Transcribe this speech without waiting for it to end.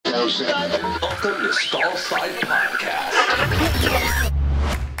Welcome to Stall Side Podcast.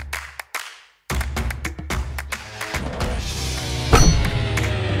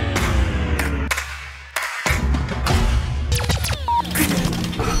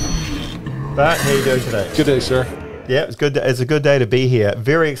 Bart, how you doing today? Good day, sir. Yeah, it's good. It's a good day to be here.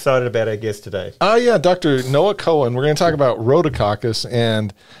 Very excited about our guest today. Yeah, Dr. Noah Cohen. We're going to talk about Rhodococcus,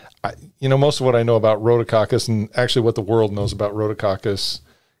 and most of what I know about Rhodococcus, and actually what the world knows about Rhodococcus,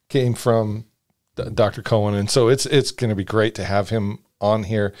 came from Dr. Cohen, and so it's going to be great to have him on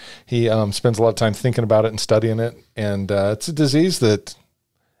here. He spends a lot of time thinking about it and studying it, and it's a disease that,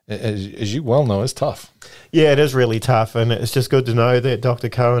 as you well know, is tough. Yeah, it is really tough, and it's just good to know that Dr.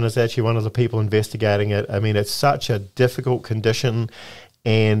 Cohen is actually one of the people investigating it. I mean, it's such a difficult condition,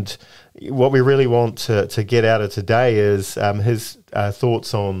 and what we really want to get out of today is his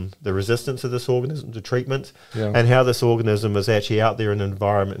thoughts on the resistance of this organism to treatment, and how this organism is actually out there in an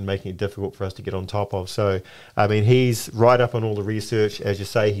environment and making it difficult for us to get on top of. So, I mean, he's right up on all the research. As you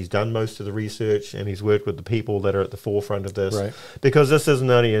say, he's done most of the research, and he's worked with the people that are at the forefront of this, because this isn't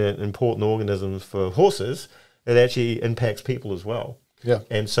only an important organism for horses, it actually impacts people as well. Yeah.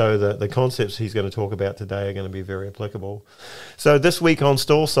 And so the concepts he's going to talk about today are going to be very applicable. So this week on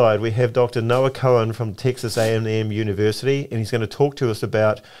Stall Side, we have Dr. Noah Cohen from Texas A&M University, and he's going to talk to us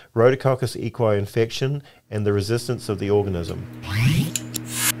about Rhodococcus equi infection and the resistance of the organism.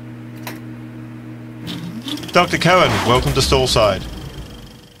 Dr. Cohen, welcome to Stall Side.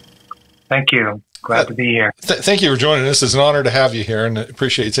 Thank you. Glad to be here. Thank you for joining us. It's an honor to have you here, and I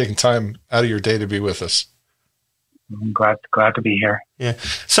appreciate you taking time out of your day to be with us. I'm glad to be here. Yeah.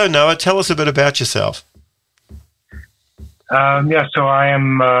 So Noah, tell us a bit about yourself. So I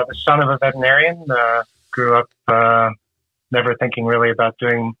am the son of a veterinarian. Grew up never thinking really about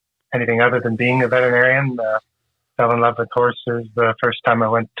doing anything other than being a veterinarian. Fell in love with horses the first time I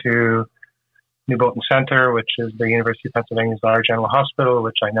went to New Bolton Center, which is the University of Pennsylvania's large animal hospital,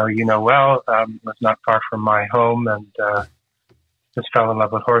 which I know you know well. Was not far from my home, and just fell in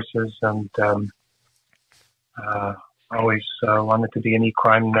love with horses, and always wanted to be an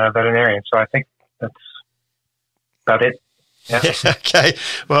equine veterinarian. So I think that's about it. Yeah. Okay.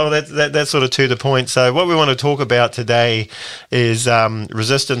 Well, that's sort of to the point. So what we want to talk about today is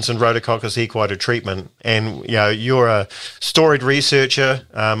resistance in Rhodococcus equi to treatment. And, you're a storied researcher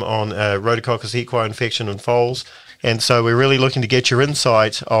on Rhodococcus equi infection in foals. And so we're really looking to get your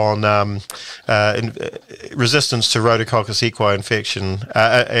insight on resistance to Rhodococcus equi infection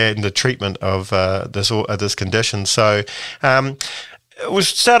and the treatment of this condition. So we'll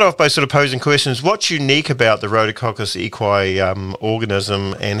start off by sort of posing questions. What's unique about the Rhodococcus equi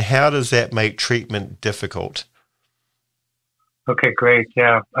organism, and how does that make treatment difficult? Okay, great.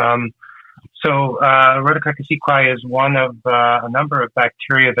 Yeah. So Rhodococcus equi is one of a number of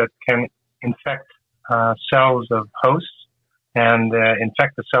bacteria that can infect cells of hosts and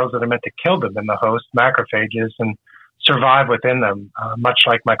infect the cells that are meant to kill them in the host, macrophages, and survive within them. Much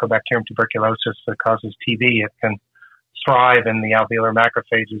like Mycobacterium tuberculosis that causes TB, it can thrive in the alveolar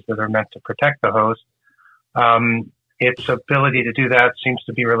macrophages that are meant to protect the host. Its ability to do that seems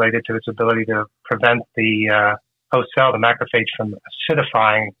to be related to its ability to prevent the host cell, the macrophage, from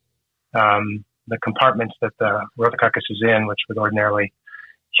acidifying the compartments that the Rhodococcus is in, which would ordinarily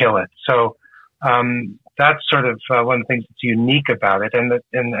kill it. So that's sort of one of the things that's unique about it. And I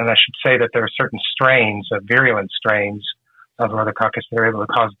should say that there are certain strains, virulent strains of Rhodococcus that are able to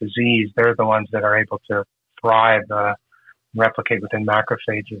cause disease. They're the ones that are able to thrive, replicate within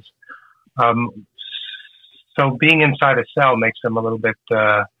macrophages. So being inside a cell makes them a little bit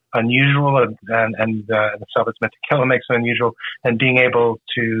unusual, and the cell that's meant to kill them makes them unusual. And being able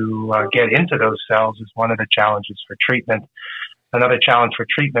to get into those cells is one of the challenges for treatment. Another challenge for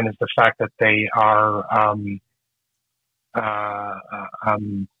treatment is the fact that they are,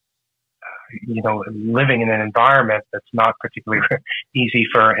 living in an environment that's not particularly easy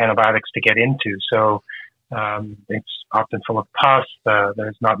for antibiotics to get into. So it's often full of pus.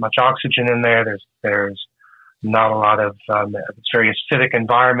 There's not much oxygen in there. There's not a lot of. It's a very acidic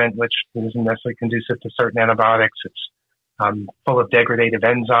environment, which isn't necessarily conducive to certain antibiotics. It's full of degradative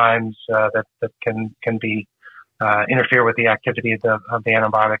enzymes that can be interfere with the activity of the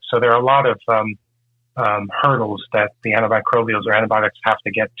antibiotics. So there are a lot of hurdles that the antimicrobials or antibiotics have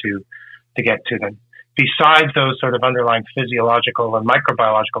to get to them. Besides those sort of underlying physiological and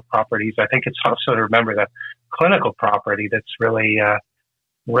microbiological properties, I think it's also to remember that clinical property that's really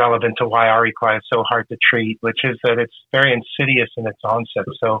relevant to why R. equi is so hard to treat, which is that it's very insidious in its onset.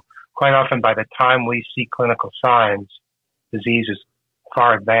 So quite often by the time we see clinical signs, disease is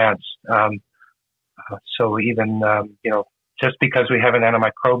far advanced. So even, just because we have an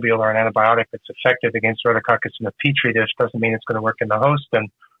antimicrobial or an antibiotic that's effective against Rhodococcus in a petri dish doesn't mean it's going to work in the host. And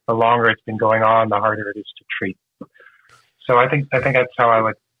the longer it's been going on, the harder it is to treat. So I think that's how I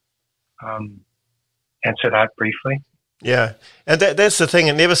would answer that briefly. Yeah, and that's the thing.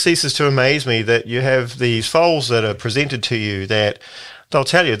 It never ceases to amaze me that you have these foals that are presented to you that they'll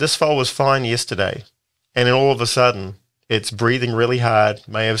tell you this foal was fine yesterday, and then all of a sudden it's breathing really hard,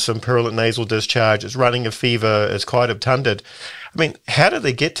 may have some purulent nasal discharge, it's running a fever, it's quite obtunded. I mean, how do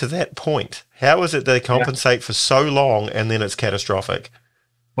they get to that point? How is it they compensate for so long and then it's catastrophic?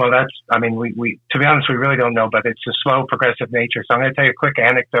 Well, we to be honest, we really don't know, but it's a slow, progressive nature. So I'm going to tell you a quick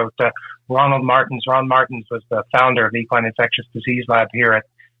anecdote. Ron Martins was the founder of the Equine Infectious Disease Lab here at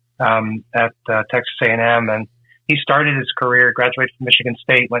Texas A&M, and he started his career, graduated from Michigan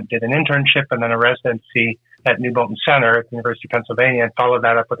State, did an internship and then a residency at New Bolton Center at the University of Pennsylvania, and followed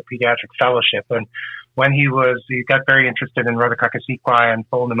that up with a pediatric fellowship. And when he got very interested in Rhodococcus equi and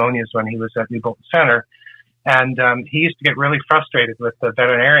foal pneumonias when he was at New Bolton Center. And he used to get really frustrated with the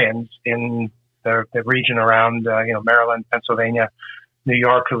veterinarians in the region around, Maryland, Pennsylvania, New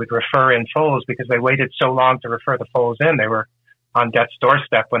York, who would refer in foals because they waited so long to refer the foals in. They were on death's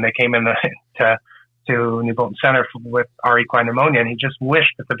doorstep when they came in to New Bolton Center with our equine pneumonia. And he just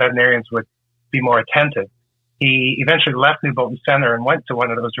wished that the veterinarians would be more attentive. He eventually left New Bolton Center and went to one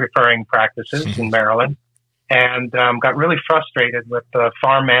of those referring practices in Maryland and got really frustrated with the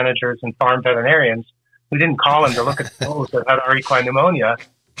farm managers and farm veterinarians who didn't call him to look at the foals that had our equine pneumonia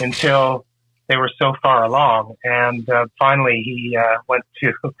until they were so far along. And finally, he went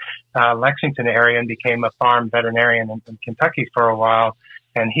to Lexington area and became a farm veterinarian in Kentucky for a while.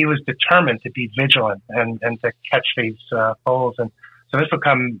 And he was determined to be vigilant and to catch these foals. And so this will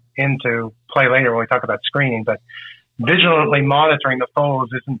come into play later when we talk about screening. But vigilantly monitoring the foals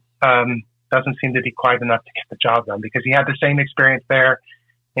doesn't seem to be quite enough to get the job done, because he had the same experience there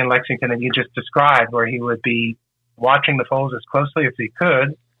in Lexington that you just described, where he would be watching the foals as closely as he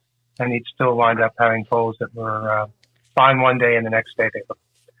could, and he'd still wind up having foals that were fine one day and the next day they look,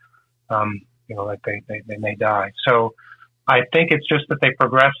 like they may die. So I think it's just that they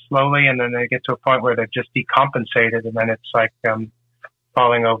progress slowly, and then they get to a point where they've just decompensated, and then it's like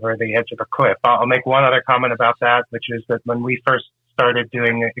falling over the edge of a cliff. I'll make one other comment about that, which is that when we first started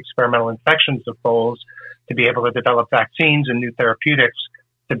doing experimental infections of foals to be able to develop vaccines and new therapeutics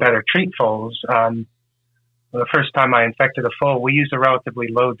to better treat foals, the first time I infected a foal, we used a relatively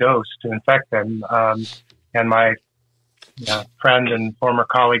low dose to infect them. And my friend and former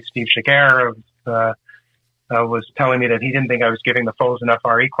colleague, Steve Shiger, was telling me that he didn't think I was giving the foals enough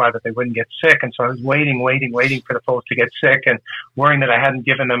REqui that they wouldn't get sick. And so I was waiting for the foals to get sick and worrying that I hadn't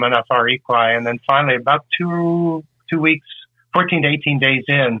given them enough REqui. And then finally, about two weeks, 14 to 18 days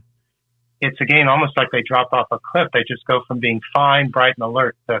in, it's again almost like they drop off a cliff. They just go from being fine, bright, and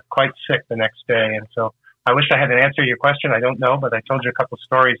alert to quite sick the next day. And so I wish I had an answer to your question. I don't know, but I told you a couple of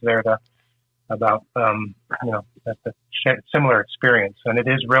stories there about that similar experience. And it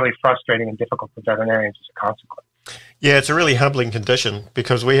is really frustrating and difficult for veterinarians as a consequence. Yeah, it's a really humbling condition,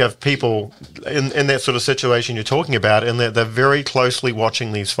 because we have people in that sort of situation you're talking about, and they're very closely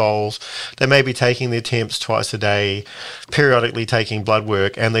watching these foals. They may be taking their temps twice a day, periodically taking blood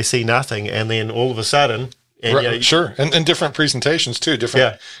work, and they see nothing. And then all of a sudden... And, sure. And different presentations too.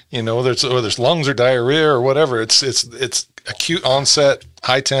 Different, whether it's lungs or diarrhea or whatever, it's acute onset,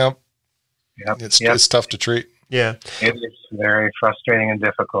 high temp. Yep. It's tough to treat. Yeah, it is very frustrating and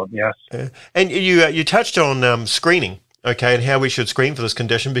difficult. Yes, and you touched on screening, okay, and how we should screen for this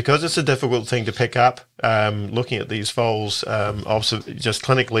condition, because it's a difficult thing to pick up. Looking at these foals, just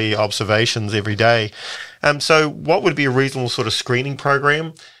clinically observations every day. So, what would be a reasonable sort of screening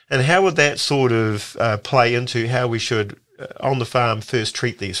program, and how would that sort of play into how we should on the farm first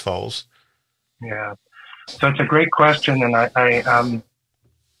treat these foals? Yeah, so it's a great question, and I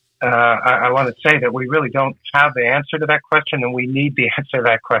want to say that we really don't have the answer to that question, and we need the answer to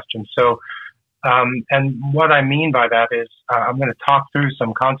that question. So, and what I mean by that is I'm going to talk through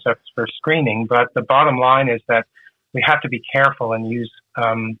some concepts for screening, but the bottom line is that we have to be careful and use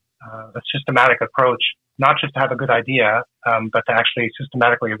a systematic approach, not just to have a good idea, but to actually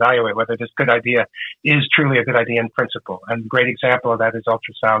systematically evaluate whether this good idea is truly a good idea in principle. And a great example of that is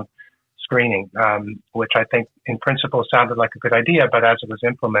ultrasound screening, which I think in principle sounded like a good idea, but as it was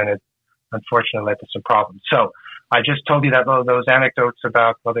implemented, unfortunately led to some problems. So I just told you that those anecdotes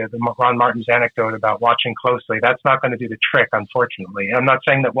about, the Ron Martin's anecdote about watching closely, that's not going to do the trick, unfortunately. I'm not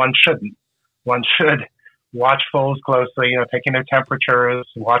saying that one shouldn't. One should watch foals closely, taking their temperatures,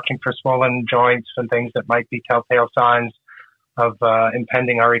 watching for swollen joints and things that might be telltale signs of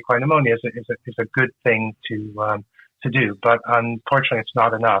impending REqui pneumonia is a good thing to to do, but unfortunately, it's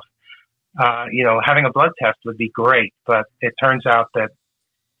not enough. Having a blood test would be great, but it turns out that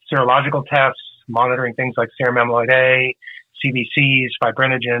serological tests, monitoring things like serum amyloid A, CBCs,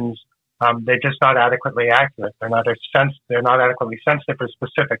 fibrinogens, they're just not adequately accurate. They're not adequately sensitive for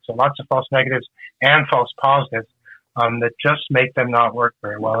specifics. So lots of false negatives and false positives that just make them not work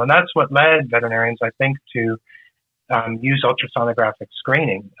very well. And that's what led veterinarians, I think, to use ultrasonographic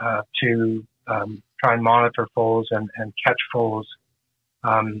screening to try and monitor foals and catch foals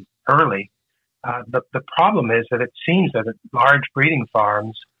early. The problem is that it seems that at large breeding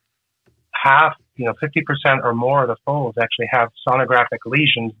farms, 50% or more of the foals actually have sonographic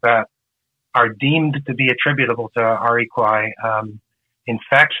lesions that are deemed to be attributable to R. equi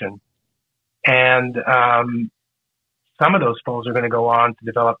infection. And some of those foals are going to go on to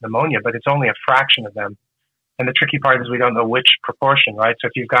develop pneumonia, but it's only a fraction of them. And the tricky part is we don't know which proportion, right? So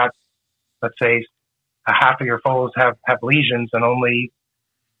if you've got, let's say, a half of your foals have lesions and only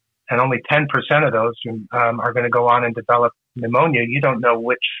 10% of those are going to go on and develop pneumonia, you don't know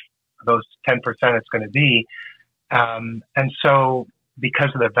which of those 10% it's going to be. And so because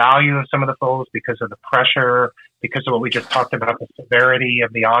of the value of some of the foals, because of the pressure, because of what we just talked about, the severity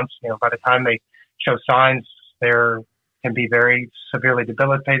of the onset, by the time they show signs, they can be very severely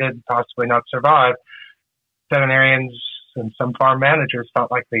debilitated, possibly not survive. Veterinarians and some farm managers felt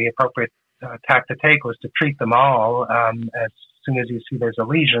like the appropriate tack to take was to treat them all. As soon as you see there's a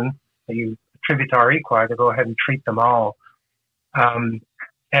lesion that you attribute to R. equi, to go ahead and treat them all.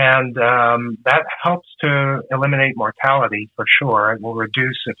 And that helps to eliminate mortality for sure. It will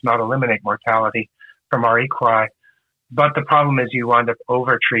reduce, if not eliminate, mortality from R. equi. But the problem is you wind up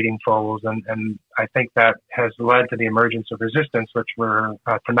over-treating foals, and I think that has led to the emergence of resistance, which were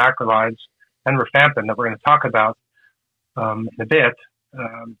to macrolides and rifampin that we're going to talk about in a bit.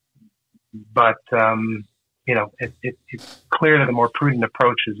 It's clear that a more prudent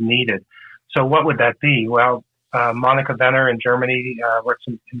approach is needed. So what would that be? Well, Monica Benner in Germany works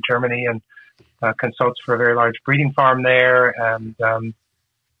in Germany and consults for a very large breeding farm there, and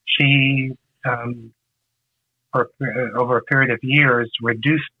she, over a period of years,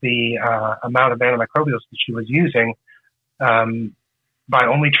 reduced the amount of antimicrobials that she was using by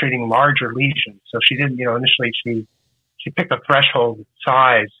only treating larger lesions. So she didn't, initially she picked a threshold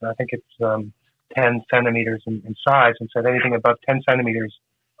size. I think it's 10 centimeters in size, and said anything above 10 centimeters,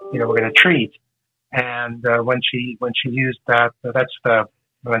 we're going to treat. And when she used that,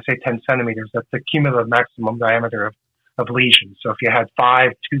 when I say 10 centimeters, that's the cumulative maximum diameter of lesions. So if you had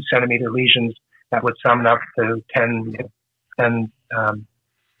 5 2-centimeter lesions, that would sum up to 10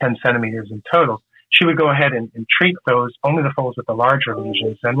 centimeters in total. She would go ahead and treat only the foals with the larger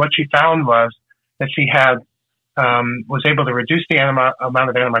lesions. And what she found was that she was able to reduce the amount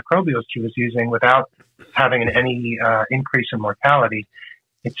of antimicrobials she was using without having any increase in mortality.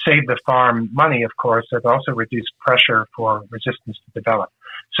 It saved the farm money, of course. It also reduced pressure for resistance to develop.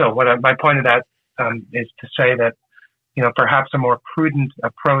 So my point of that is to say that, perhaps a more prudent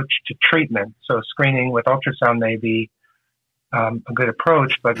approach to treatment. So screening with ultrasound may be a good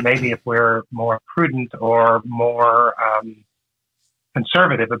approach, but maybe if we're more prudent or more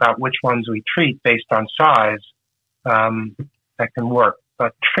conservative about which ones we treat based on size, that can work.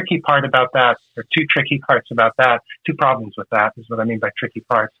 But tricky part about that, or two tricky parts about that, two problems with that is what I mean by tricky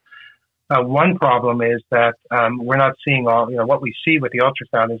parts. One problem is that we're not seeing all, what we see with the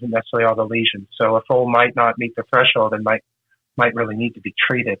ultrasound isn't necessarily all the lesions. So a foal might not meet the threshold and might really need to be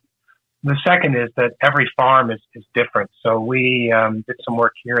treated. The second is that every farm is different. So we did some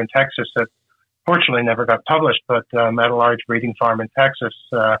work here in Texas that fortunately never got published, but at a large breeding farm in Texas,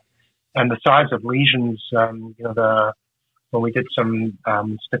 and the size of lesions, when we did some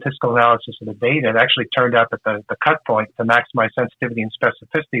statistical analysis of the data, it actually turned out that the cut point to maximize sensitivity and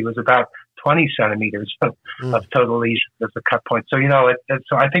specificity was about 20 centimeters of total lesions as the cut point. So,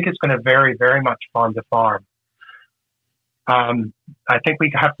 so I think it's going to vary very much farm to farm. I think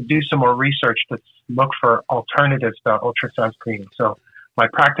we have to do some more research to look for alternatives to ultrasound screening. So my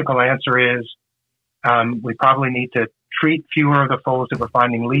practical answer is we probably need to treat fewer of the foals that we're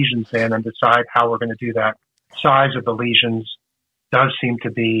finding lesions in and decide how we're going to do that. Size of the lesions does seem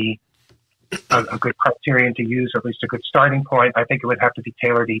to be a good criterion to use, or at least a good starting point. I think it would have to be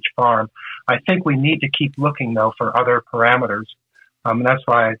tailored to each farm. I think we need to keep looking, though, for other parameters. And that's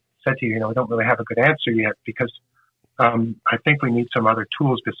why I said to you, we don't really have a good answer yet, because I think we need some other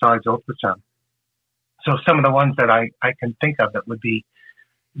tools besides ultrasound. So some of the ones that I can think of that would be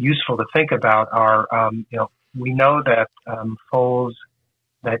useful to think about are, we know that foals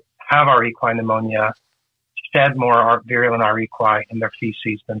that have R. equi pneumonia shed more virulent R. equi in their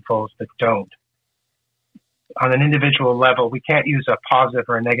feces than foals that don't. on an individual level, we can't use a positive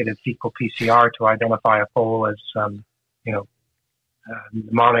or a negative fecal PCR to identify a foal as,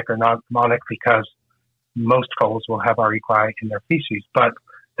 mnemonic or not mnemonic, because most foals will have R. equi in their feces, but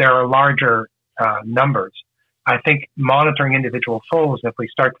there are larger numbers. I think monitoring individual foals, if we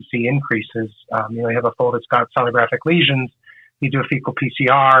start to see increases, you have a foal that's got sonographic lesions, you do a fecal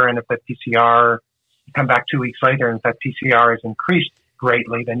PCR, and if that PCR, you come back 2 weeks later, and if that PCR has increased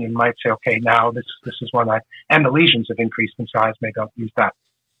greatly, then you might say, okay, now this is one and the lesions have increased in size, maybe I'll use that.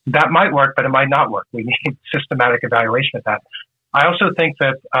 That might work, but it might not work. We need systematic evaluation of that. I also think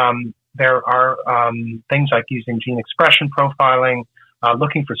that there are things like using gene expression profiling,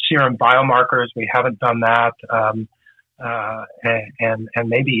 looking for serum biomarkers. We haven't done that, and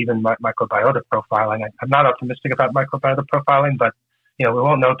maybe even microbiota profiling. I'm not optimistic about microbiota profiling, but we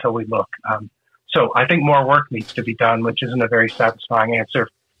won't know till we look. So I think more work needs to be done, which isn't a very satisfying answer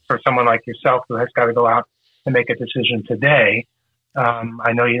for someone like yourself who has got to go out and make a decision today.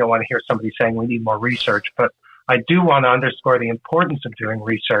 I know you don't want to hear somebody saying we need more research, but I do want to underscore the importance of doing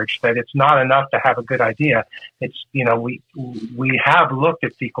research, that it's not enough to have a good idea. It's, we have looked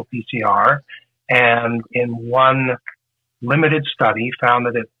at fecal PCR, and in one limited study found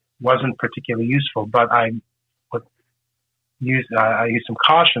that it wasn't particularly useful, but I use some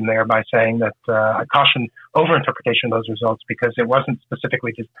caution there by saying that I caution overinterpretation of those results, because it wasn't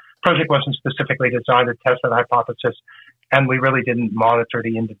project wasn't specifically designed to test that hypothesis, and we really didn't monitor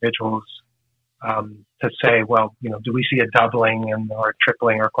the individuals to say, well, do we see a doubling or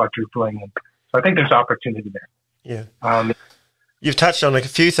tripling or quadrupling? And so I think there's opportunity there. Yeah. You've touched on a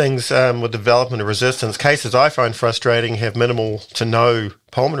few things with development of resistance. Cases I find frustrating have minimal to no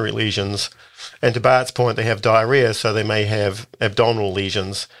pulmonary lesions. And to Bart's point, they have diarrhea, so they may have abdominal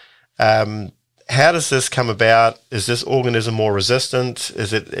lesions. How does this come about? Is this organism more resistant?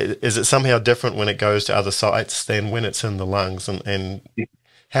 Is it somehow different when it goes to other sites than when it's in the lungs? And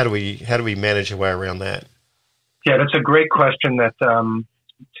how do we manage a way around that? Yeah, that's a great question. That to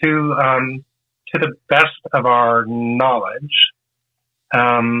the best of our knowledge,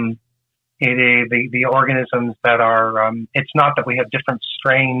 the organisms that are it's not that we have different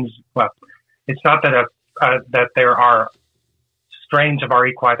strains. Well, it's not that that there are strains of R.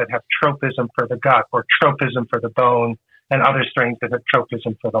 equi that have tropism for the gut or tropism for the bone, and other strains that have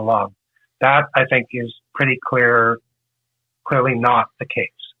tropism for the lung. That, I think, is pretty clearly not the case.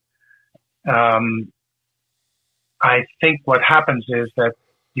 I think what happens is that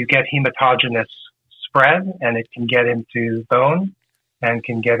you get hematogenous spread, and it can get into bone and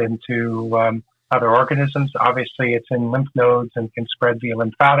can get into other organisms. Obviously, it's in lymph nodes and can spread via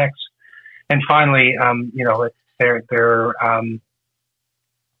lymphatics. And finally,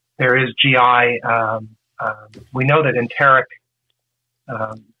 there is GI. We know that enteric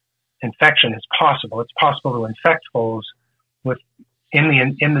infection is possible. It's possible to infect foals in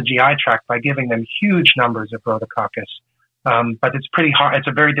the GI tract by giving them huge numbers of Rhodococcus. But it's pretty hard. It's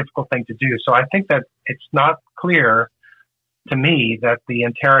a very difficult thing to do. So I think that it's not clear to me that the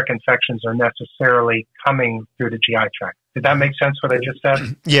enteric infections are necessarily coming through the GI tract. Did that make sense, what I just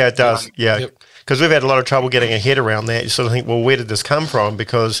said? Yeah, it does. Yeah, because we've had a lot of trouble getting a head around that. You sort of think, well, where did this come from?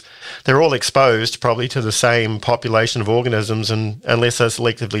 Because they're all exposed probably to the same population of organisms, and unless they're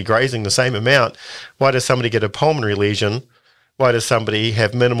selectively grazing the same amount, why does somebody get a pulmonary lesion? Why does somebody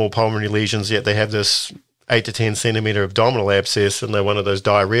have minimal pulmonary lesions, yet they have this 8 to 10 centimeter abdominal abscess, and they're one of those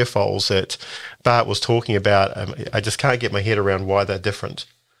diarrhea foals that Bart was talking about? I just can't get my head around why they're different.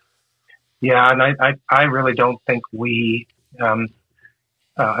 Yeah, and I really don't think we,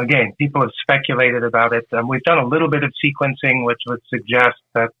 again, people have speculated about it. We've done a little bit of sequencing, which would suggest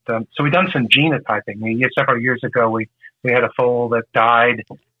that, so we've done some genotyping. Several years ago, we had a foal that died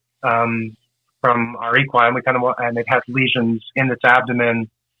from R. equi, and it had lesions in its abdomen,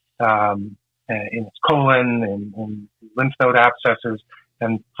 in its colon, and lymph node abscesses,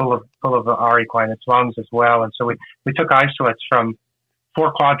 and full of R. equi in its lungs as well. And so we took isolates from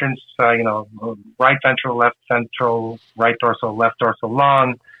 4 quadrants, right ventral, left ventral, right dorsal, left dorsal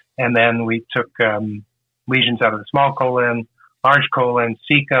lung. And then we took lesions out of the small colon, large colon,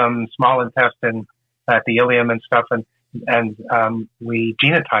 cecum, small intestine, at the ileum and stuff. And we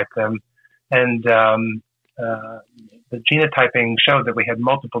genotyped them. And the genotyping showed that we had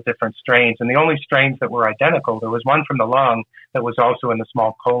multiple different strains. And the only strains that were identical, there was one from the lung that was also in the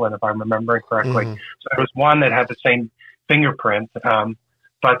small colon, if I'm remembering correctly. Mm-hmm. So there was one that had the same fingerprint.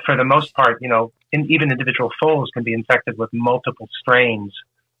 But for the most part, even individual foals can be infected with multiple strains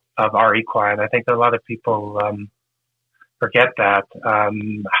of R. equi. And I think a lot of people forget that,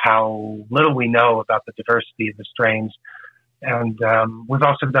 how little we know about the diversity of the strains. we've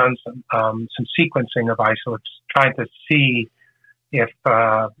also done some sequencing of isolates, trying to see if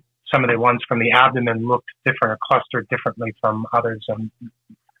some of the ones from the abdomen looked different or clustered differently from others. And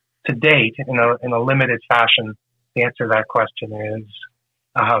to date, in a limited fashion, the answer to that question is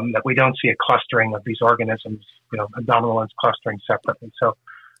that we don't see a clustering of these organisms, abdominal ones clustering separately. So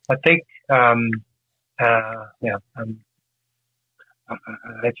I think, I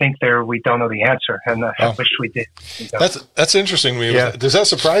think we don't know the answer, and I wish we did. That's interesting. Does that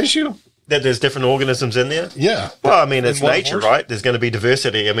surprise you? That there's different organisms in there? Yeah. Well, I mean, it's nature, right? There's going to be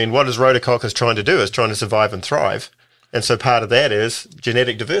diversity. I mean, what is Rhodococcus trying to do? Is trying to survive and thrive. And so part of that is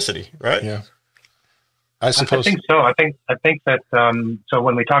genetic diversity, right? Yeah. I suppose. I think so. I think that, so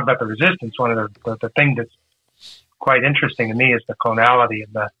when we talk about the resistance, one of the thing that's quite interesting to me is the clonality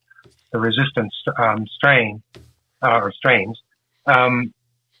of the resistance strain or strains.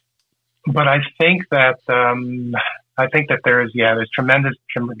 But I think that there's tremendous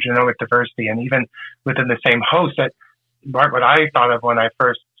genomic diversity, and even within the same host. That what I thought of when I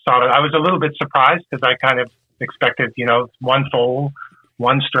first saw it, I was a little bit surprised because I kind of expected, one foal,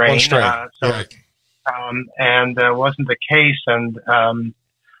 one strain. Right. And wasn't the case. And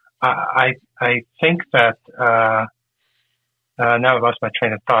I think that now I've lost my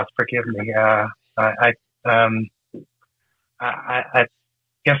train of thought. Forgive me. I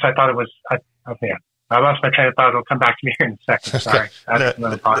guess I thought it was. I lost my train of thought. It'll come back to me here in a second. Sorry.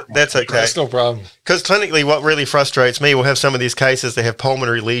 That's okay. That's no problem. Because clinically, what really frustrates me, we'll have some of these cases that have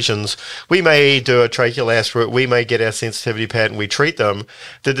pulmonary lesions. We may do a tracheal aspirate. We may get our sensitivity pattern. We treat them.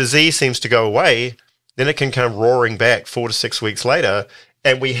 The disease seems to go away. Then it can come roaring back 4 to 6 weeks later,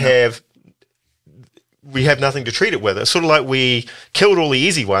 and we have nothing to treat it with. It's sort of like we killed all the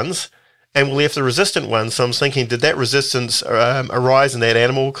easy ones, and we left the resistant ones. So I'm thinking, did that resistance arise in that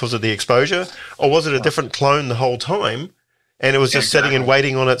animal because of the exposure, or was it a different clone the whole time, and it was just sitting and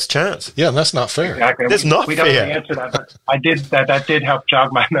waiting on its chance? Yeah, and that's not fair. Exactly. That's not we fair. We don't know the answer to that, but that did help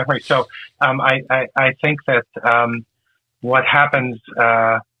jog my memory. So I think that what happens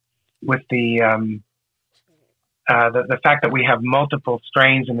with the fact that we have multiple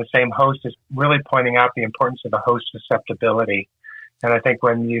strains in the same host is really pointing out the importance of the host susceptibility. And I think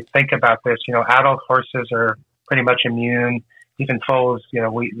when you think about this, adult horses are pretty much immune. Even foals,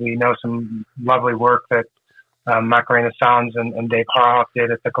 we know some lovely work that Macarena Sanz and Dave Harhoff did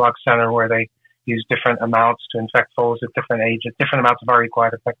at the Gluck Center, where they use different amounts to infect foals at different ages, different amounts of R. equi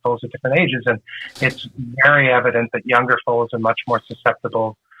to infect foals at different ages. And it's very evident that younger foals are much more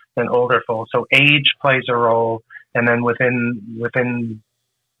susceptible than older foals. So age plays a role. And then within the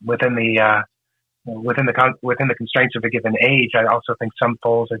constraints of a given age, I also think some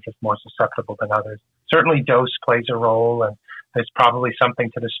foals are just more susceptible than others. Certainly dose plays a role, and there's probably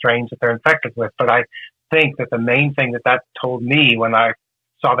something to the strains that they're infected with. But I think that the main thing that told me when I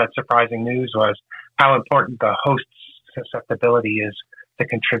saw that surprising news was how important the host's susceptibility is to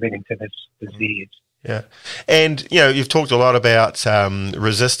contributing to this disease. Yeah. And, you've talked a lot about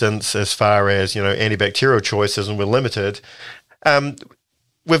resistance as far as, antibacterial choices, and we're limited.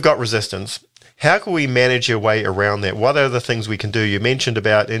 We've got resistance. How can we manage your way around that? What are the things we can do? You mentioned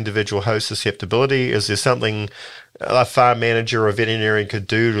about individual host susceptibility. Is there something a farm manager or a veterinarian could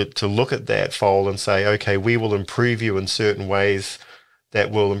do to look at that foal and say, okay, we will improve you in certain ways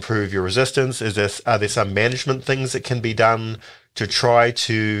that will improve your resistance? Are there some management things that can be done to try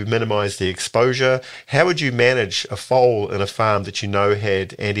to minimize the exposure? How would you manage a foal in a farm that had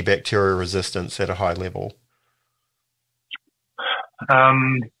antibacterial resistance at a high level?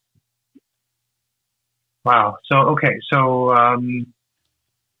 Wow. So I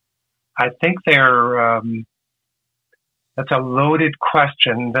think that's a loaded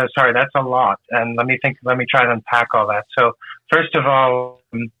question. Sorry, that's a lot. And let me try to unpack all that. So first of all,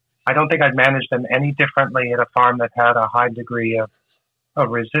 I don't think I'd manage them any differently at a farm that had a high degree of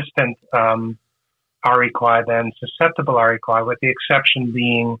resistant R. equi than susceptible R. equi, with the exception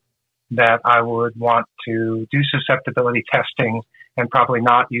being that I would want to do susceptibility testing and probably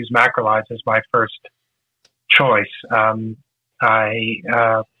not use macrolides as my first choice.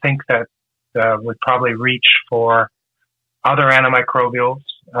 I think that would probably reach for other antimicrobials,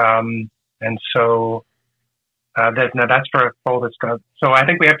 and so that's for a foal that's going. So I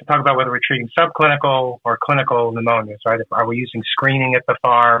think we have to talk about whether we're treating subclinical or clinical pneumonias, right? Are we using screening at the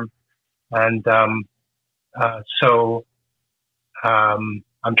farm? And I'm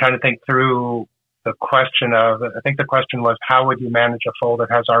trying to think through the question of. I think the question was, how would you manage a foal that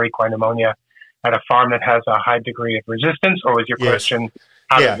has R. equi pneumonia at a farm that has a high degree of resistance? Or was your question?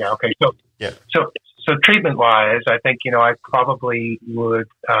 Okay. So treatment wise, I think, I probably would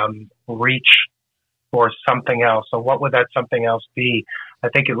reach for something else. So what would that something else be? I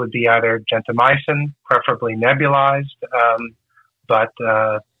think it would be either gentamicin, preferably nebulized, but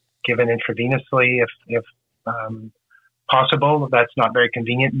given intravenously if possible. That's not very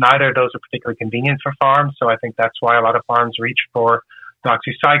convenient. Neither of those are particularly convenient for farms, so I think that's why a lot of farms reach for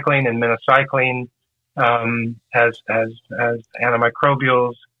doxycycline and minocycline as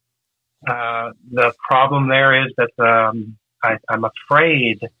antimicrobials. The problem there is that I'm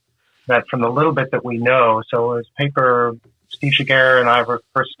afraid that from the little bit that we know, so as paper Steve Shiger and I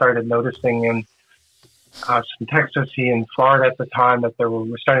first started noticing in Texas, in Florida at the time, that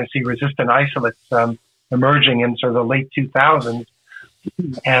we're starting to see resistant isolates emerging in sort of the late 2000s.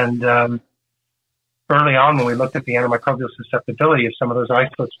 And early on, when we looked at the antimicrobial susceptibility of some of those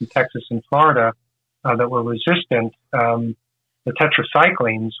isolates from Texas and Florida that were resistant, the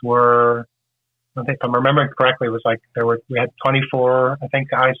tetracyclines were, I think if I'm remembering correctly, it was like we had 24, I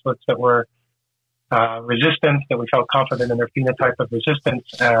think, isolates that were resistant, that we felt confident in their phenotype of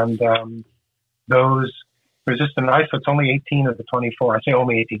resistance. And those resistant isolates, only 18 of the 24. I say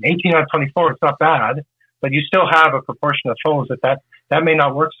only 18. 18 out of 24, it's not bad, but you still have a proportion of foals that may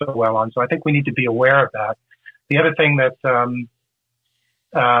not work so well on. So I think we need to be aware of that. The other thing that,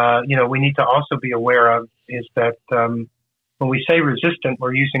 we need to also be aware of is that when we say resistant,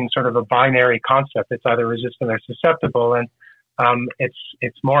 we're using sort of a binary concept. It's either resistant or susceptible. And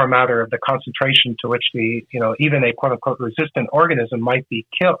it's more a matter of the concentration to which even a quote unquote resistant organism might be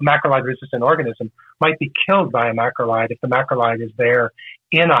killed, macrolide resistant organism might be killed by a macrolide if the macrolide is there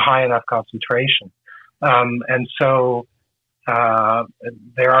in a high enough concentration. And so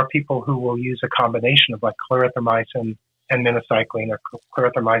there are people who will use a combination of like clarithromycin and minocycline, or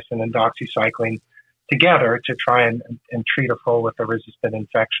clarithromycin and doxycycline together to try and treat a foal with a resistant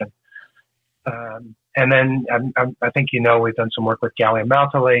infection. And then I think we've done some work with gallium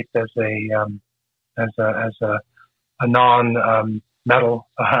maltolate as a non-metal,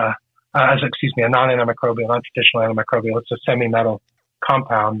 a non-antimicrobial, non-traditional antimicrobial. It's a semi-metal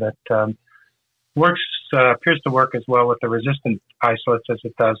compound that appears to work as well with the resistant isolates as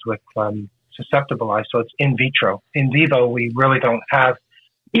it does with susceptible isolates in vitro. In vivo, we really don't have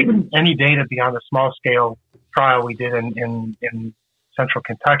even any data beyond a small-scale trial we did in central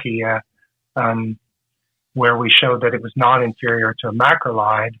Kentucky, where we showed that it was non-inferior to a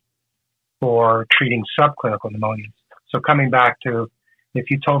macrolide for treating subclinical pneumonias. So coming back to,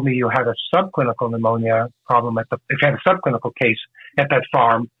 if you told me you had a subclinical pneumonia problem if you had a subclinical case at that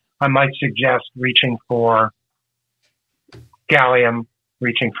farm, I might suggest reaching for gallium,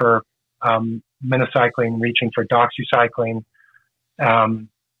 reaching for minocycline, reaching for doxycycline,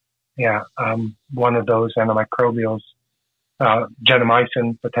 one of those antimicrobials,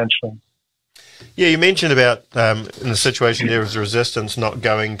 gentamicin potentially. Yeah, you mentioned about in the situation there was resistance not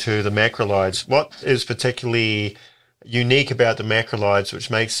going to the macrolides. What is particularly unique about the macrolides which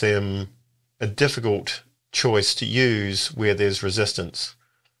makes them a difficult choice to use where there's resistance?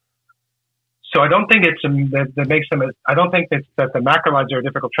 So I don't think that makes them. I don't think that the macrolides are a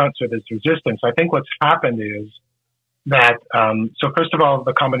difficult choice where there's resistance. I think what's happened is that. So first of all,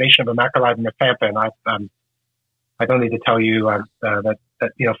 the combination of a macrolide and rifampin. I don't need to tell you that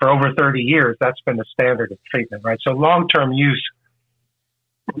for over 30 years that's been the standard of treatment, right? So long-term use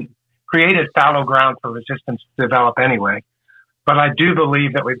created fallow ground for resistance to develop anyway. But I do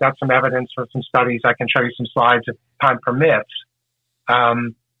believe that we've got some evidence for some studies. I can show you some slides if time permits.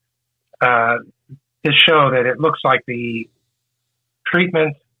 To show that it looks like the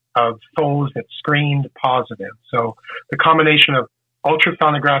treatment of foals that screened positive. So the combination of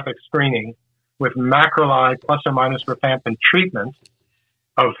ultrasonographic screening with macrolide plus or minus rifampin treatment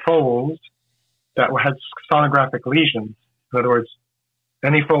of foals that had sonographic lesions. In other words,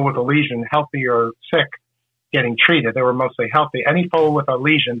 any foal with a lesion, healthy or sick, getting treated. They were mostly healthy. Any foal with a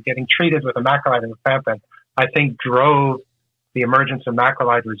lesion getting treated with a macrolide and rifampin, I think drove the emergence of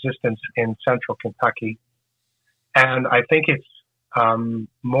macrolide resistance in central Kentucky. And I think it's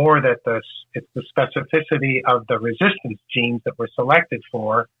more that it's the specificity of the resistance genes that were selected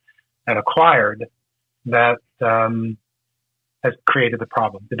for and acquired that has created the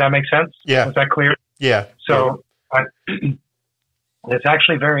problem. Did that make sense? Yeah. Was that clear? Yeah. So it's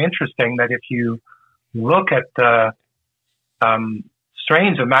actually very interesting that if you look at the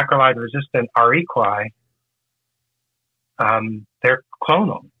strains of macrolide-resistant R. equi, they're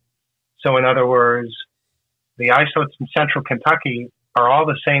clonal. So in other words, the isolates in central Kentucky are all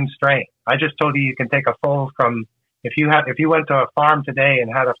the same strain. I just told you can take a foal from, if you went to a farm today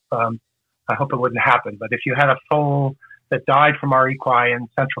and had I hope it wouldn't happen, but if you had a foal that died from R. equi in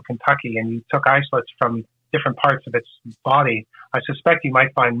central Kentucky and you took isolates from different parts of its body, I suspect you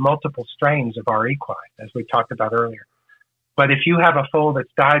might find multiple strains of R. equi, as we talked about earlier. But if you have a foal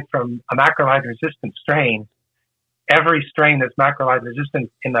that's died from a macrolide-resistant strain, every strain that's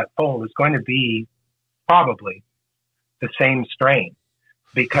macrolide-resistant in that foal is going to be probably the same strain.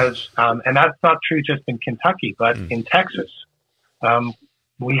 Because, and that's not true just in Kentucky, but in Texas.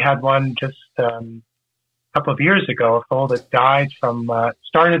 We had one just a couple of years ago, a foal that died from,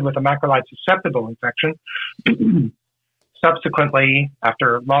 started with a macrolide susceptible infection. Subsequently,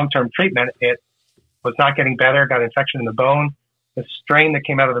 after long-term treatment, it was not getting better, got infection in the bone. The strain that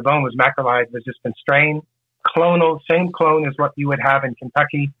came out of the bone was macrolide-resistant strain. Clonal, same clone as what you would have in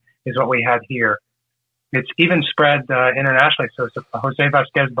Kentucky is what we had here. It's even spread internationally. So Jose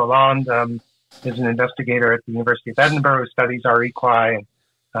Vasquez Boland is an investigator at the University of Edinburgh who studies R. equi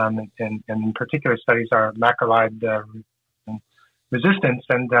and in particular studies our macrolide resistance.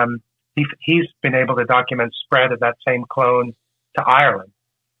 And he's been able to document spread of that same clone to Ireland.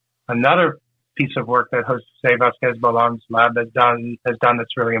 Another piece of work that Jose Vasquez Boland's lab has done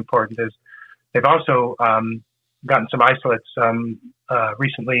that's really important is they've also gotten some isolates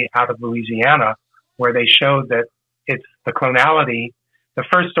recently out of Louisiana, where they showed that it's the clonality, the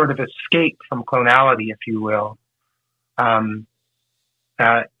first sort of escape from clonality, if you will,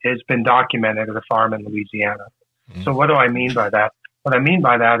 has been documented at a farm in Louisiana. Mm-hmm. So what do I mean by that? What I mean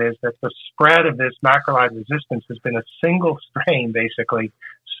by that is that the spread of this macrolide resistance has been a single strain, basically,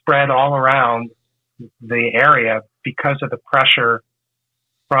 spread all around the area because of the pressure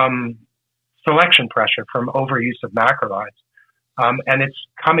from selection pressure from overuse of macrolides. And it's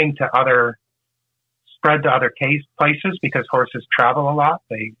coming to spread to other places because horses travel a lot.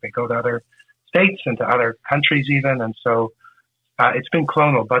 They go to other states and to other countries even. And so it's been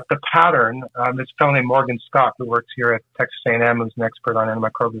clonal. But the pattern, this fellow named Morgan Scott, who works here at Texas A&M, who's an expert on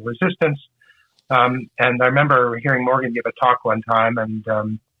antimicrobial resistance. And I remember hearing Morgan give a talk one time, and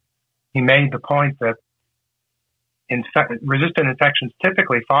he made the point that resistant infections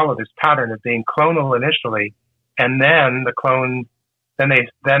typically follow this pattern of being clonal initially, and then the clone, the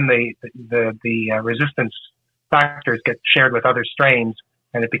resistance factors get shared with other strains,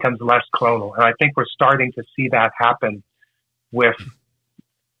 and it becomes less clonal. And I think we're starting to see that happen with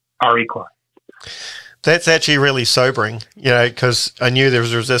R. equi. That's actually really sobering, because I knew there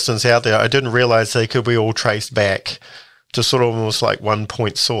was resistance out there. I didn't realize they could be all traced back to sort of almost like one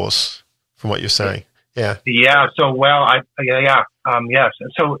point source from what you're saying. Yeah. Yeah. So, yes.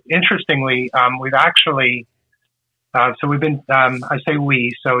 So interestingly, we've actually, we've been, I say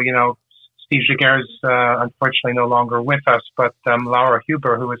we, so, Steve Jaguar's, unfortunately no longer with us, but, Laura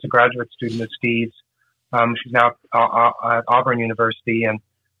Huber, who was a graduate student of Steve's, she's now at Auburn University, and,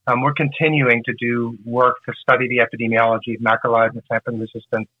 we're continuing to do work to study the epidemiology of macrolide and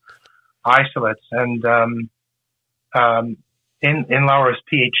methapron-resistant isolates. And, in Laura's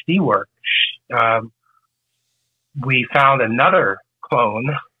PhD work, we found another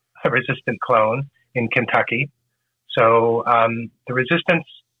clone, a resistant clone in Kentucky. So the resistance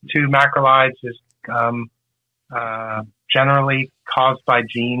to macrolides is generally caused by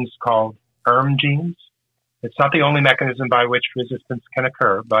genes called genes. It's not the only mechanism by which resistance can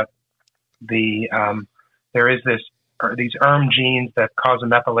occur, but there is these genes that cause a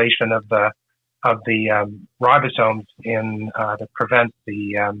methylation of the ribosomes that prevent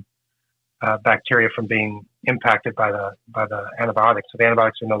the bacteria from being impacted by the antibiotics. So the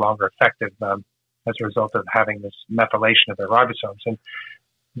antibiotics are no longer effective as a result of having this methylation of their ribosomes. And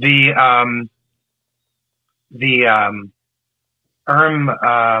the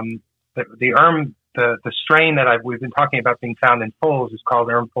strain that we've been talking about being found in foals is called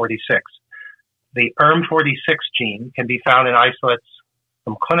ERM46. The ERM46 gene can be found in isolates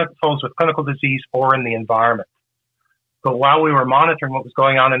from foals with clinical disease or in the environment. But while we were monitoring what was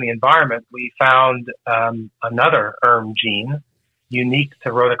going on in the environment, we found another gene unique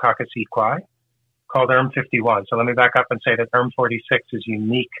to Rhodococcus equi called ERM51. So let me back up and say that ERM46 is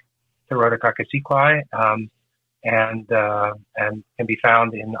unique to Rhodococcus equi and can be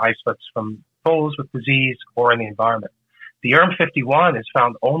found in isolates from foals with disease or in the environment. The ERM51 is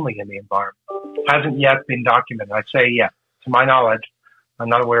found only in the environment. Hasn't yet been documented. I say yet. To my knowledge, I'm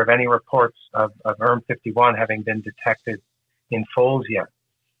not aware of any reports of ERM51 having been detected in foals yet,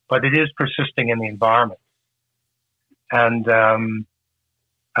 but it is persisting in the environment. And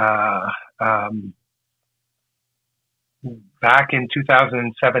back in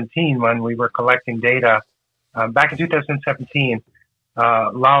 2017, when we were collecting data, Laura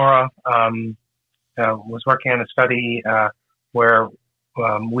was working on a study where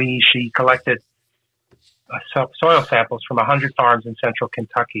she collected soil samples from 100 farms in central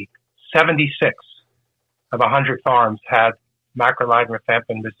Kentucky. 76 of 100 farms had macrolide and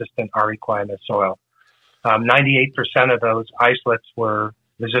rifampin resistant R. equi in the soil. 98% of those isolates were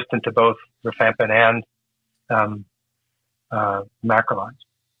resistant to both rifampin and macrolides.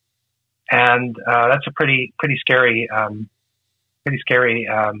 And that's a pretty scary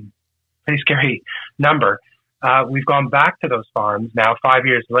number. We've gone back to those farms now 5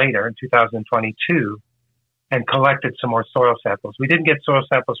 years later in 2022 and collected some more soil samples. We didn't get soil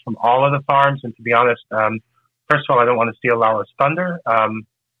samples from all of the farms, and to be honest, first of all, I don't want to steal Laura's thunder.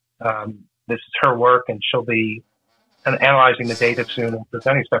 This is her work, and she'll be analyzing the data soon and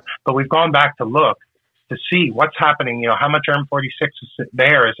presenting stuff. But we've gone back to look to see what's happening. You know, how much ERM46 is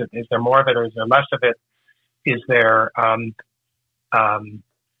there? Is there more of it, or is there less of it? Is there and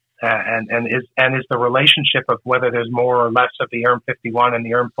is the relationship of whether there's more or less of the ERM51 and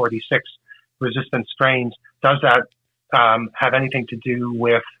the ERM46 resistant strains, does that have anything to do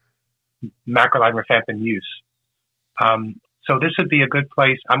with macrolide rifampin use? So this would be a good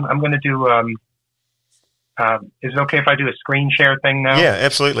place. I'm going to do, is it okay if I do a screen share thing now? Yeah,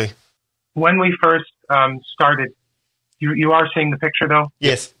 absolutely. When we first started, you are seeing the picture though?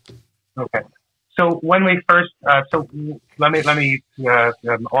 Yes. Okay. So when we first, so let me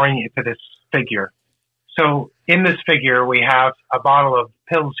orient you to this figure. So in this figure, we have a bottle of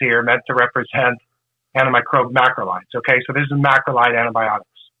pills here meant to represent antimicrobial macrolides. Okay, so this is macrolide antibiotics.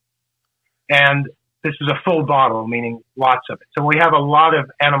 And this is a full bottle, meaning lots of it. So we have a lot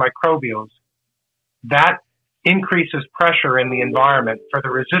of antimicrobials. That increases pressure in the environment for the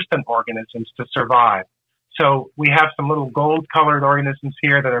resistant organisms to survive. So we have some little gold-colored organisms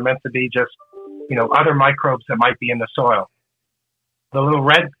here that are meant to be just, you know, other microbes that might be in the soil. The little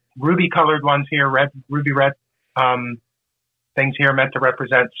red, ruby-colored ones here, ruby red things here are meant to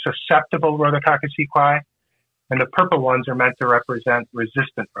represent susceptible Rhodococcus equi, and the purple ones are meant to represent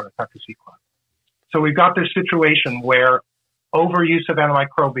resistant Rhodococcus equi. So we've got this situation where overuse of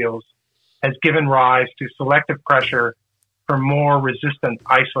antimicrobials has given rise to selective pressure for more resistant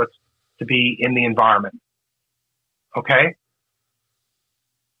isolates to be in the environment. Okay?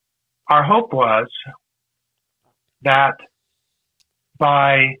 Our hope was that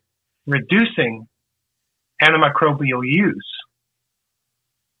by reducing antimicrobial use,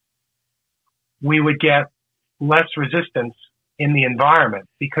 we would get less resistance in the environment,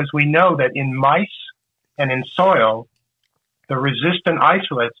 because we know that in mice and in soil, the resistant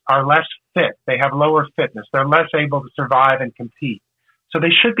isolates are less fit. They have lower fitness. They're less able to survive and compete. So they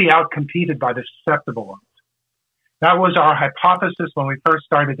should be outcompeted by the susceptible ones. That was our hypothesis when we first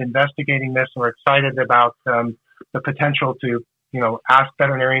started investigating this, and we're excited about the potential to, you know, ask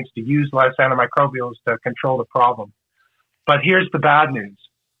veterinarians to use less antimicrobials to control the problem. But here's the bad news.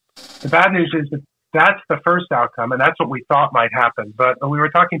 The bad news is that that's the first outcome, and that's what we thought might happen. But we were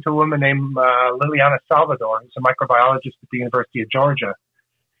talking to a woman named Liliana Salvador, who's a microbiologist at the University of Georgia,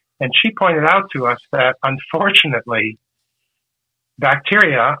 and she pointed out to us that, unfortunately,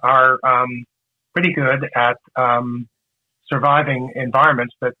 bacteria are pretty good at surviving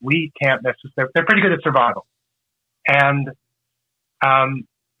environments that we can't necessarily. They're pretty good at survival, and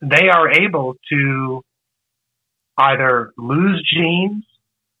they are able to either lose genes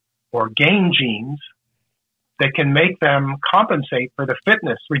or gain genes that can make them compensate for the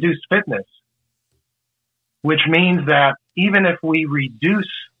fitness, reduced fitness, which means that even if we reduce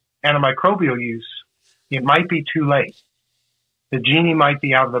antimicrobial use, it might be too late. The genie might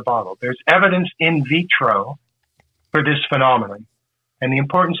be out of the bottle. There's evidence in vitro for this phenomenon. And the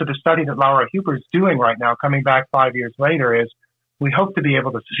importance of the study that Laura Huber is doing right now, coming back 5 years later, is we hope to be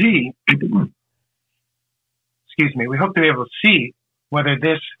able to see, we hope to be able to see whether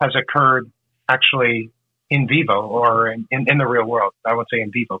this has occurred actually in vivo or in the real world. I won't say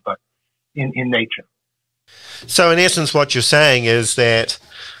in vivo, but in nature. So in essence, what you're saying is that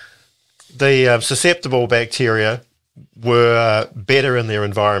the susceptible bacteria were better in their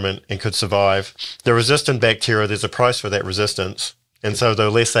environment and could survive. The resistant bacteria, there's a price for that resistance, and so they're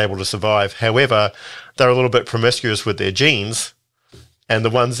less able to survive. However, they're a little bit promiscuous with their genes, and the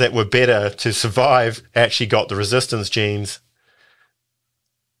ones that were better to survive actually got the resistance genes.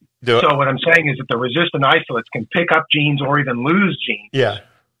 So what I'm saying is that the resistant isolates can pick up genes or even lose genes. Yeah.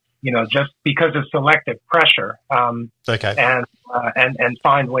 You know, just because of selective pressure. Okay. And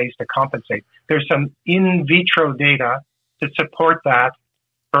find ways to compensate. There's some in vitro data to support that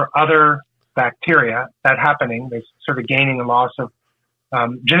for other bacteria that happening. There's sort of gaining and loss of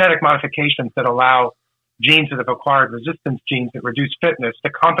genetic modifications that allow genes that have acquired resistance genes that reduce fitness to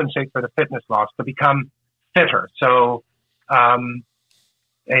compensate for the fitness loss to become fitter. So,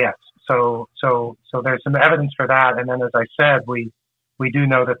 yes. So there's some evidence for that. And then, as I said, we we do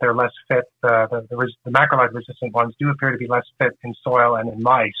know that they're less fit. The macrolide resistant ones do appear to be less fit in soil and in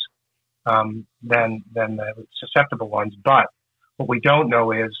mice than the susceptible ones. But what we don't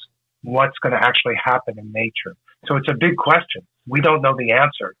know is what's going to actually happen in nature. So it's a big question. We don't know the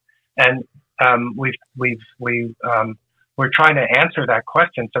answer, and we're trying to answer that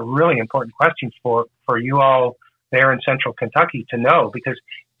question. It's a really important question for you all there in central Kentucky to know, because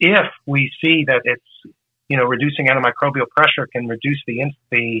if we see that it's, reducing antimicrobial pressure can reduce the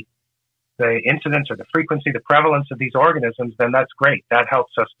incidence or the frequency, the prevalence of these organisms, then that's great. That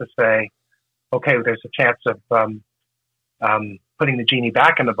helps us to say, okay, there's a chance of putting the genie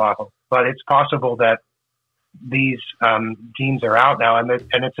back in the bottle. But it's possible that these genes are out now, and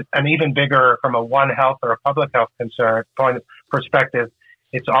it's an even bigger, from a One Health or a public health perspective,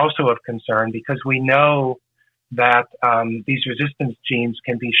 it's also of concern because we know that these resistance genes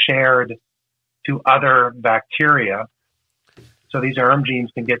can be shared to other bacteria. So these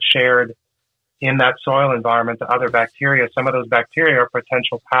genes can get shared in that soil environment to other bacteria. Some of those bacteria are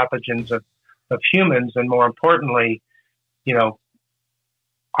potential pathogens of humans, and more importantly, our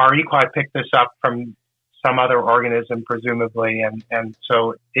equi picked this up from some other organism, presumably, and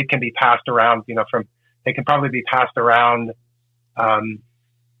so it can be passed around. They can probably be passed around, even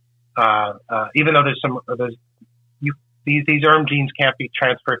though these genes can't be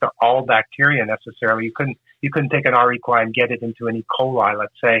transferred to all bacteria necessarily. You couldn't take an R. equi and get it into an E. coli,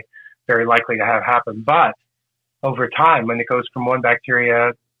 let's say, very likely to have happen. But over time, when it goes from one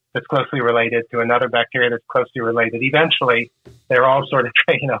bacteria that's closely related to another bacteria that's closely related, eventually they're all sort of,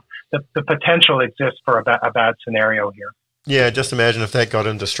 the potential exists for a bad scenario here. Yeah, just imagine if that got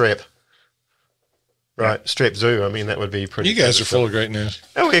into strep. Right, strep zoo. I mean, that would be pretty. You guys are full of great news.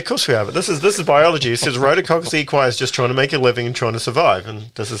 Oh, yeah, of course we are. But this is biology. It says Rhodococcus equi is just trying to make a living and trying to survive,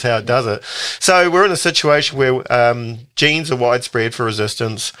 and this is how it does it. So we're in a situation where genes are widespread for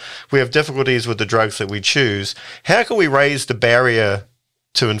resistance. We have difficulties with the drugs that we choose. How can we raise the barrier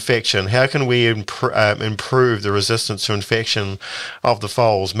to infection? How can we improve the resistance to infection of the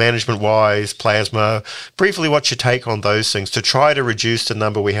foals, management-wise, plasma? Briefly, what's your take on those things to try to reduce the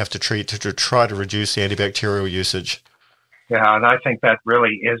number we have to treat, to try to reduce the antibacterial usage? Yeah, and I think that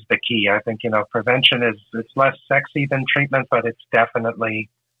really is the key. I think, prevention it's less sexy than treatment, but it's definitely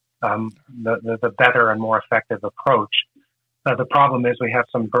the better and more effective approach. The problem is we have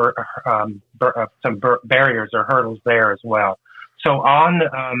some barriers or hurdles there as well. So on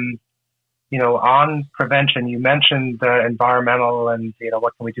prevention, you mentioned environmental and,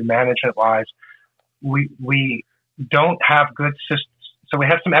 what can we do management-wise. We don't have good systems. So we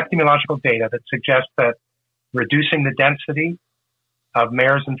have some epidemiological data that suggests that reducing the density of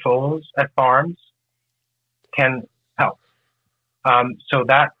mares and foals at farms can help. So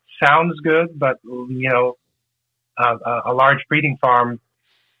that sounds good, but, a large breeding farm,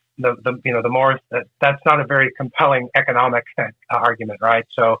 the more that's not a very compelling economic argument, right?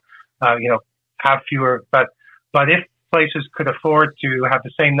 So, have fewer, but if places could afford to have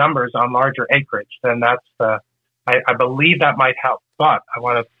the same numbers on larger acreage, then I believe that might help. But I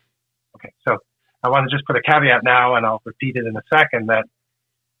want to just put a caveat now, and I'll repeat it in a second, that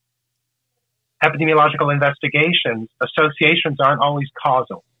epidemiological investigations, associations aren't always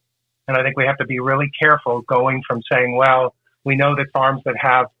causal. And I think we have to be really careful going from saying, well, we know that farms that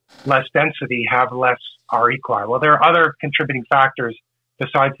have less density have less R. equi. Well, there are other contributing factors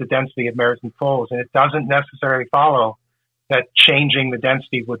besides the density of mares and foals, and it doesn't necessarily follow that changing the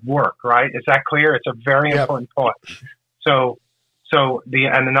density would work, right? Is that clear? It's a very important point.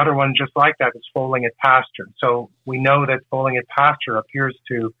 And another one just like that is foaling at pasture. So we know that foaling at pasture appears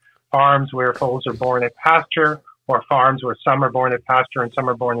to farms where foals are born at pasture, or farms where some are born at pasture and some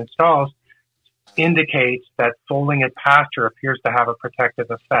are born in stalls, indicates that foaling at pasture appears to have a protective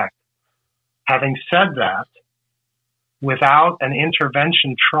effect. Having said that, without an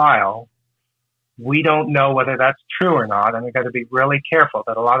intervention trial, we don't know whether that's true or not, and we've got to be really careful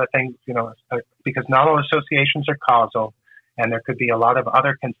that a lot of things, because not all associations are causal, and there could be a lot of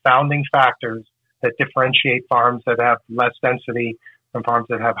other confounding factors that differentiate farms that have less density from farms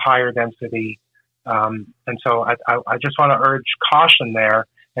that have higher density. And so I just want to urge caution there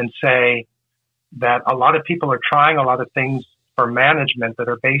and say that a lot of people are trying a lot of things for management that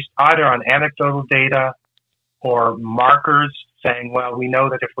are based either on anecdotal data or markers saying, well, we know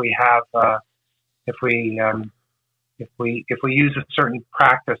that if we use a certain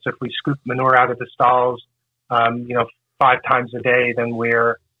practice, if we scoop manure out of the stalls, 5 times a day, then we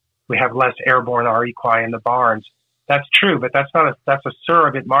have less airborne R. equi in the barns. That's true, but that's a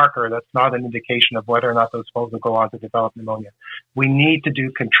surrogate marker. That's not an indication of whether or not those foals will go on to develop pneumonia. We need to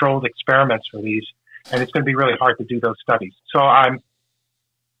do controlled experiments for these, and it's going to be really hard to do those studies. So I'm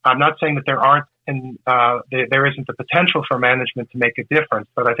I'm not saying that there aren't, and there isn't the potential for management to make a difference,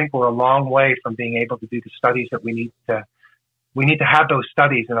 but I think we're a long way from being able to do the studies that we need to. We need to have those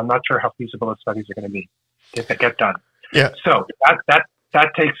studies, and I'm not sure how feasible those studies are going to be to get done. Yeah. So that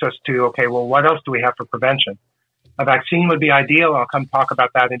takes us to, okay, well, what else do we have for prevention? A vaccine would be ideal. I'll come talk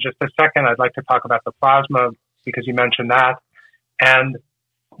about that in just a second. I'd like to talk about the plasma because you mentioned that. And,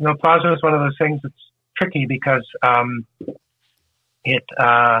 plasma is one of those things that's tricky because it's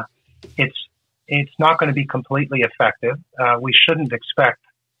not going to be completely effective. We shouldn't expect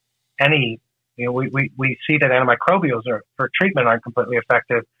any, we see that antimicrobials for treatment aren't completely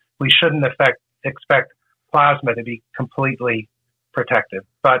effective. We shouldn't expect plasma to be completely protective.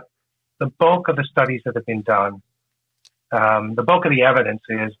 But the bulk of the studies that have been done, the bulk of the evidence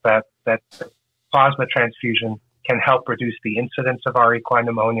is that plasma transfusion can help reduce the incidence of R. equi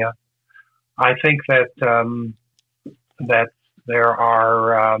pneumonia. I think that there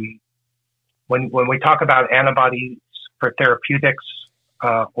are, when we talk about antibodies for therapeutics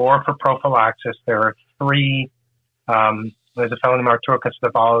or for prophylaxis, there are three. There's a fellow named Rhodococcus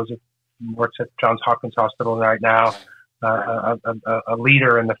who works at Johns Hopkins Hospital right now, a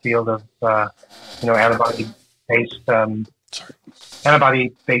leader in the field of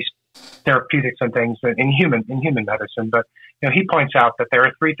antibody-based therapeutics and things in human medicine. But he points out that there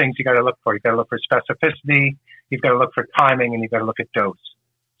are three things you got to look for. You got to look for specificity, you've got to look for timing, and you've got to look at dose.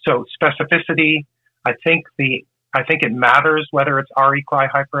 So specificity, I think it matters whether it's R. equi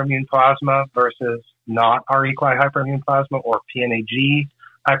hyperimmune plasma versus not R. equi hyperimmune plasma, or PNAG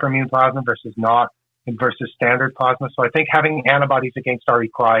hyperimmune plasma versus standard plasma. So I think having antibodies against R.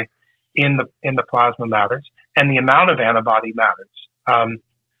 equi in the plasma matters, and the amount of antibody matters.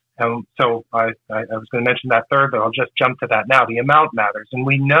 So I was going to mention that third, but I'll just jump to that now. The amount matters, and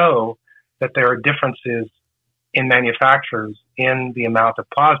we know that there are differences in manufacturers in the amount of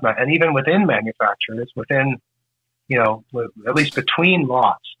plasma, and even within manufacturers, at least between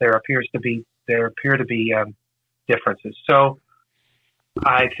lots, there appear to be differences. So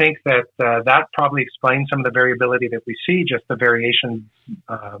I think that that probably explains some of the variability that we see, just the variation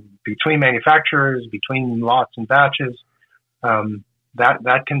between manufacturers, between lots and batches.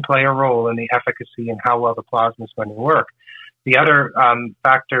 That can play a role in the efficacy and how well the plasma is going to work. The other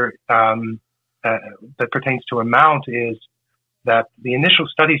factor that pertains to amount is that the initial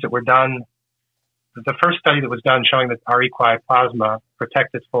studies that were done, the first study that was done showing that R. equi plasma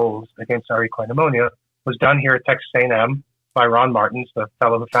protected foals against R. equi pneumonia was done here at Texas A&M by Ron Martins, the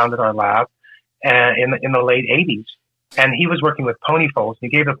fellow who founded our lab, in the late 80s. And he was working with pony foals. He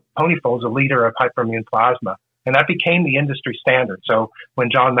gave the pony foals a liter of hyperimmune plasma, and that became the industry standard. So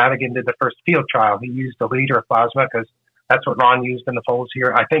when John Madigan did the first field trial, he used a liter of plasma because that's what Ron used in the foals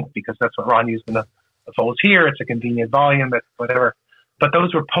here. I think because that's what Ron used in the foals here. It's a convenient volume, it's whatever. But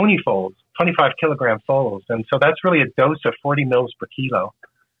those were pony foals, 25 kilogram foals. And so that's really a dose of 40 mils per kilo.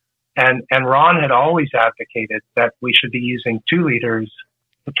 And Ron had always advocated that we should be using 2 liters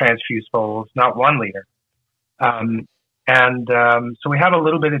to transfuse foals, not 1 liter. So we have a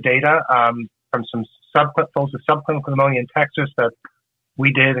little bit of data from some foals with subclinical pneumonia in Texas that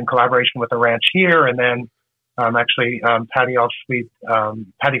we did in collaboration with the ranch here. And then Patty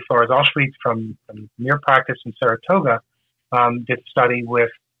Flores-Allschwitz from near practice in Saratoga did a study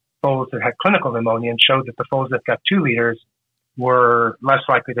with foals that had clinical pneumonia and showed that the foals that got 2 liters were less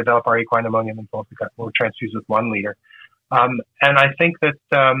likely to develop R. equi pneumonia than foals that were transfused with 1 liter. And I think that,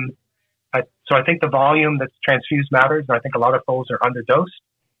 I think the volume that's transfused matters, and I think a lot of foals are underdosed.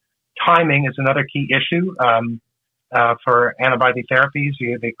 Timing is another key issue for antibody therapies.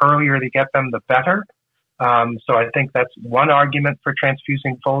 The earlier they get them, the better. So I think that's one argument for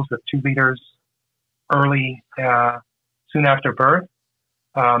transfusing foals with 2 liters early, soon after birth.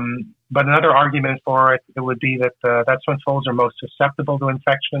 But another argument for it would be that that's when foals are most susceptible to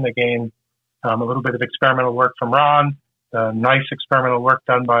infection. Again, a little bit of experimental work from Ron, nice experimental work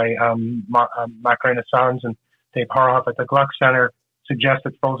done by Macarena Sanz and Dave Harhoff at the Gluck Center suggests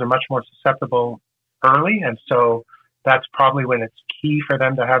that foals are much more susceptible early, and so that's probably when it's key for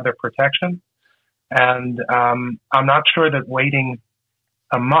them to have their protection. And I'm not sure that waiting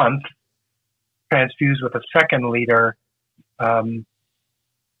a month transfused with a 2nd liter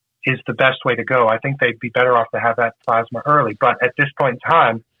is the best way to go. I think they'd be better off to have that plasma early. But at this point in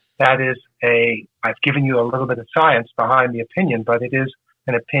time, that is I've given you a little bit of science behind the opinion, but it is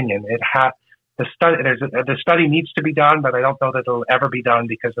an opinion. The study needs to be done, but I don't know that it'll ever be done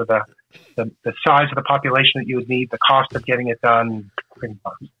because of the size of the population that you would need, the cost of getting it done. Pretty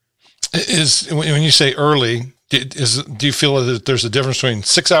much. When you say early, do you feel that there's a difference between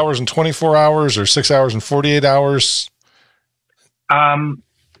 6 hours and 24 hours or 6 hours and 48 hours?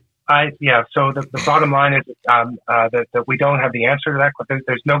 So the bottom line is that we don't have the answer to that.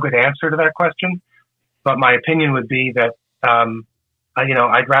 There's no good answer to that question. But my opinion would be that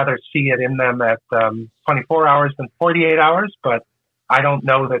I'd rather see it in them at 24 hours than 48 hours. But I don't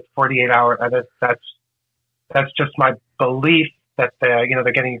know that 48 hours. That's just my belief that they're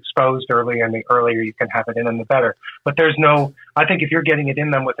getting exposed early, and the earlier you can have it in them, the better. But there's no. I think if you're getting it in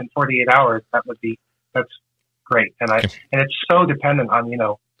them within 48 hours, that's great. And it's so dependent on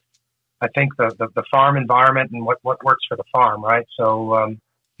I think the farm environment and what works for the farm, right? So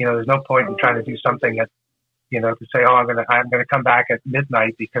there's no point in trying to do something that to say, oh, I'm gonna come back at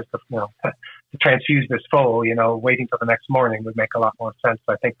midnight because to transfuse this foal, waiting till the next morning would make a lot more sense,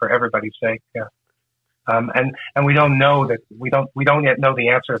 I think, for everybody's sake. Yeah. And we don't know that we don't yet know the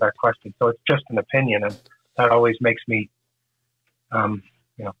answer to that question. So it's just an opinion, and that always makes me, I'm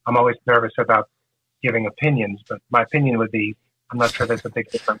always nervous about giving opinions. But my opinion would be, I'm not sure there's a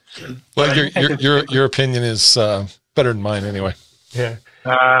big difference. Well, your opinion is better than mine anyway. Yeah.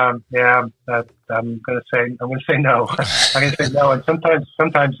 I'm gonna say no. I'm gonna say no. And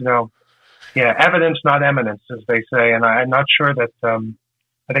sometimes evidence, not eminence, as they say. And I'm not sure that.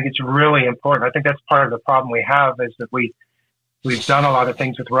 I think it's really important. I think that's part of the problem we have, is that we've done a lot of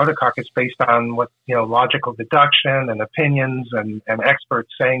things with Rhodococcus based on what logical deduction and opinions and experts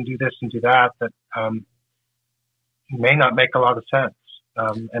saying do this and do that may not make a lot of sense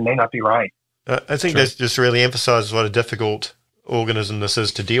and may not be right. I think that just really emphasizes what a difficult organism this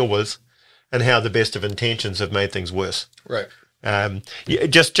is to deal with, and how the best of intentions have made things worse. Right.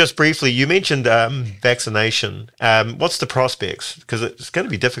 Just briefly, you mentioned vaccination. What's the prospects? Because it's going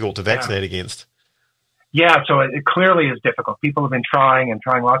to be difficult to vaccinate against. Yeah, so it clearly is difficult. People have been trying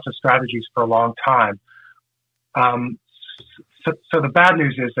lots of strategies for a long time. So the bad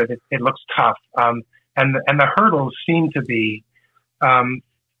news is that it looks tough. And the hurdles seem to be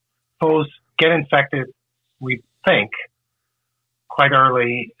foals get infected, we think, quite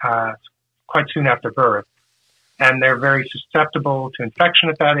early, quite soon after birth. And they're very susceptible to infection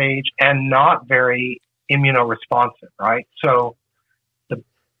at that age and not very immunoresponsive, right? So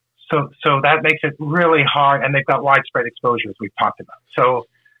that makes it really hard, and they've got widespread exposure, as we've talked about. So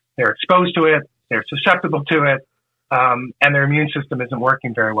they're exposed to it, they're susceptible to it, and their immune system isn't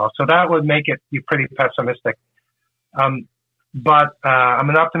working very well. So that would make it be pretty pessimistic. But I'm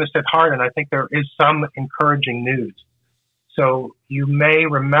an optimist at heart, and I think there is some encouraging news. So you may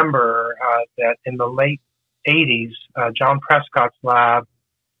remember that in the late 80s, John Prescott's lab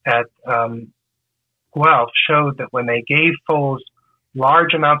at Guelph showed that when they gave foals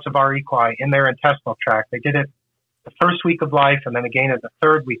large amounts of R. equi in their intestinal tract, they did it the first week of life and then again at the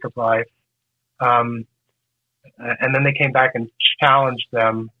third week of life, and then they came back and challenged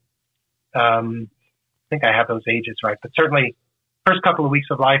them. I think I have those ages right, but certainly first couple of weeks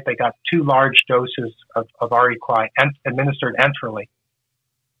of life, they got 2 large doses of R. equi administered enterally.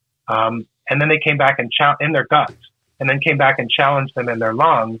 And then they came back and in their guts, and then came back and challenged them in their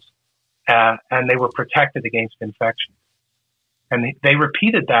lungs, and they were protected against infection. And they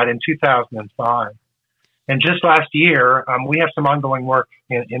repeated that in 2005. And just last year, we have some ongoing work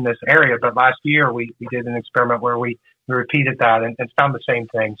in this area, but last year we did an experiment where we repeated that and found the same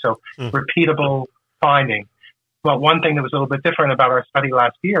thing. So repeatable finding. But one thing that was a little bit different about our study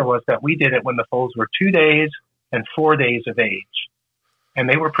last year was that we did it when the foals were 2 days and 4 days of age. And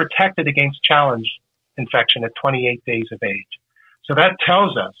they were protected against challenge infection at 28 days of age. So that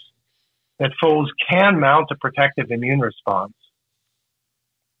tells us that foals can mount a protective immune response,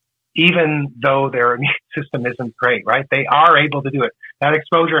 even though their immune system isn't great, right? They are able to do it. That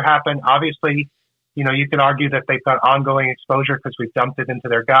exposure happened. Obviously, you could argue that they've got ongoing exposure because we've dumped it into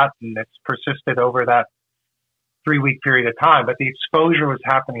their gut and it's persisted over that 3-week period of time, but the exposure was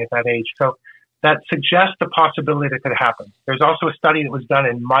happening at that age. So that suggests the possibility that could happen. There's also a study that was done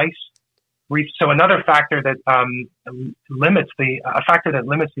in mice. So another factor that limits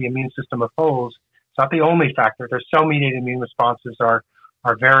the immune system of foals. It's not the only factor. Their cell-mediated immune responses are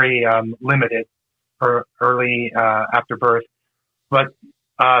very limited for early after birth, but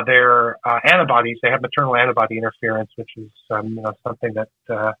their antibodies, they have maternal antibody interference, which is something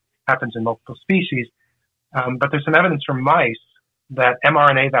that happens in multiple species. But there's some evidence from mice that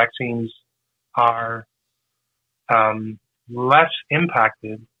mRNA vaccines are less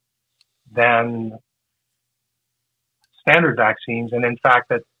impacted than standard vaccines. And in fact,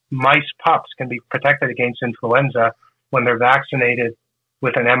 that mice pups can be protected against influenza when they're vaccinated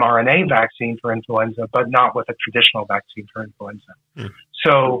with an mRNA vaccine for influenza, but not with a traditional vaccine for influenza.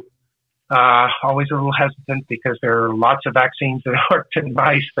 So always a little hesitant because there are lots of vaccines that work in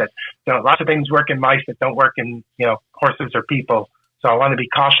mice lots of things work in mice that don't work in, horses or people. So I want to be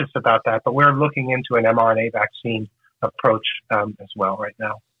cautious about that. But we're looking into an mRNA vaccine approach as well right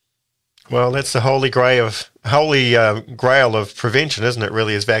now. Well, that's the holy grail of prevention, isn't it?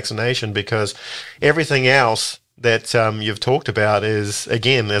 Really, is vaccination, because everything else that you've talked about is,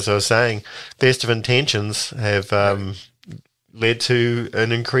 again, as I was saying, best of intentions have led to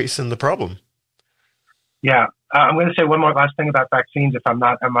an increase in the problem. Yeah, I'm going to say one more last thing about vaccines. If I'm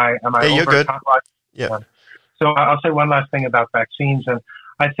not, am I? Hey, you're good. Yeah. So I'll say one last thing about vaccines, and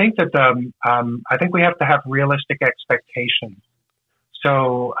I think that I think we have to have realistic expectations.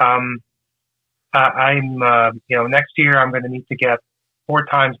 So next year I'm going to need to get 4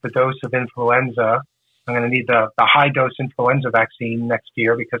 times the dose of influenza. I'm going to need the high dose influenza vaccine next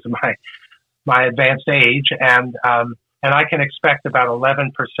year because of my advanced age, and I can expect about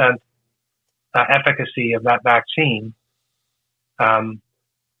 11% efficacy of that vaccine to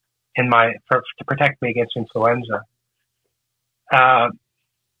protect me against influenza.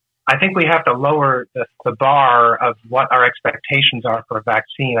 I think we have to lower the bar of what our expectations are for a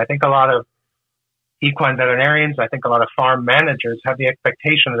vaccine. I think a lot of equine veterinarians, I think a lot of farm managers have the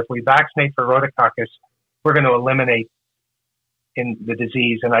expectation that if we vaccinate for Rhodococcus, we're going to eliminate in the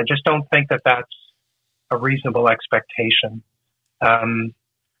disease. And I just don't think that that's a reasonable expectation.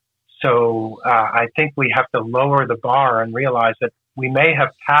 So I think we have to lower the bar and realize that we may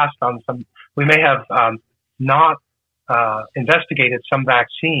have not investigated some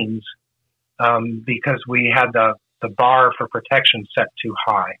vaccines because we had the bar for protection set too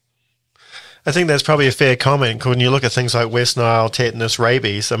high. I think that's probably a fair comment. When you look at things like West Nile, tetanus,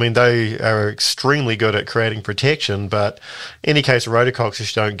 rabies, I mean, they are extremely good at creating protection, but any case of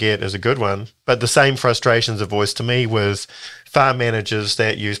Rhodococcus you don't get is a good one. But the same frustrations are voiced to me with farm managers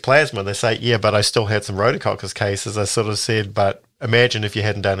that use plasma. They say, yeah, but I still had some Rhodococcus cases. I sort of said, but imagine if you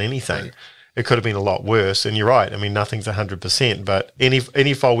hadn't done anything. It could have been a lot worse. And you're right. I mean, nothing's 100%, but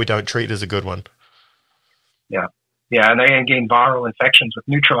any foal we don't treat is a good one. Yeah. Yeah, and they can gain viral infections with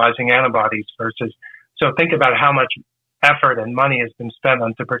neutralizing antibodies versus. So think about how much effort and money has been spent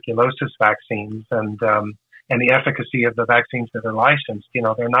on tuberculosis vaccines and the efficacy of the vaccines that are licensed. You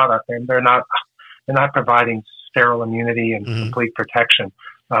know, they're not providing sterile immunity and complete protection.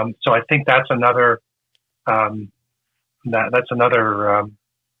 So I think that's another I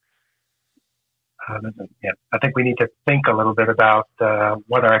think we need to think a little bit about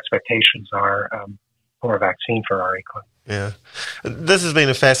what our expectations are for a vaccine for our equine. Yeah. This has been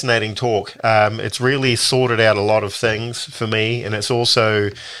a fascinating talk. It's really sorted out a lot of things for me, and it's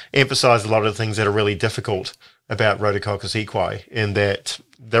also emphasized a lot of the things that are really difficult about Rhodococcus equi, in that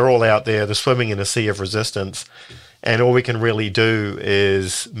they're all out there, they're swimming in a sea of resistance, and all we can really do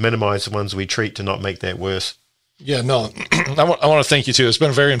is minimize the ones we treat to not make that worse. Yeah, no, I want to thank you too. It's been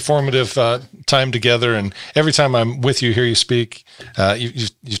a very informative time together, and every time I'm with you, hear you speak,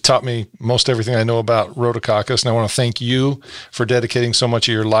 you've taught me most everything I know about Rhodococcus, and I want to thank you for dedicating so much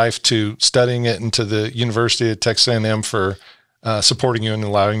of your life to studying it, and to the University of Texas A&M for supporting you and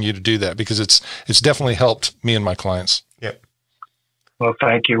allowing you to do that, because it's definitely helped me and my clients. Yep. Well,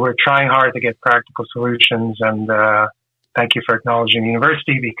 thank you. We're trying hard to get practical solutions, and thank you for acknowledging the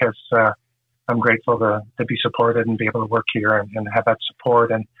university, because I'm grateful to be supported and be able to work here and have that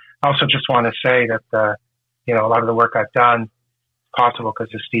support. And I also just want to say that, a lot of the work I've done is possible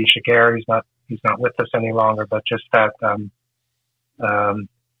because of Steve Shiger. He's not with us any longer, but just that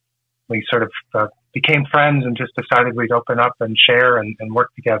we sort of became friends and just decided we'd open up and share and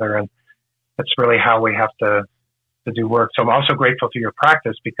work together. And that's really how we have to do work. So I'm also grateful to your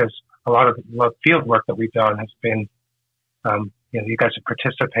practice, because a lot of the field work that we've done has been, you guys have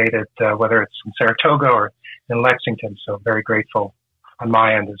participated, whether it's in Saratoga or in Lexington. So very grateful on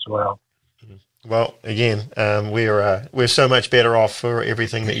my end as well. Well, again, we're so much better off for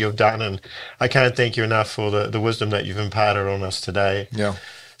everything that you've done, and I can't thank you enough for the wisdom that you've imparted on us today. Yeah.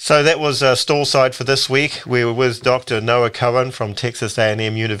 So that was Stall Side for this week. We were with Dr. Noah Cohen from Texas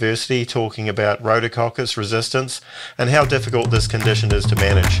A&M University, talking about Rhodococcus resistance and how difficult this condition is to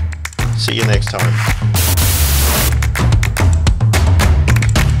manage. See you next time.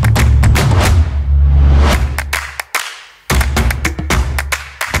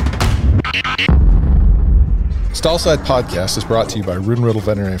 Stallside Podcast is brought to you by Rood and Riddle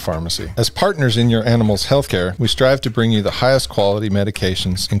Veterinary Pharmacy. As partners in your animal's healthcare, we strive to bring you the highest quality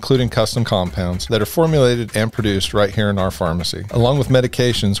medications, including custom compounds, that are formulated and produced right here in our pharmacy. Along with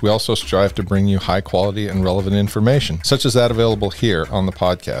medications, we also strive to bring you high quality and relevant information, such as that available here on the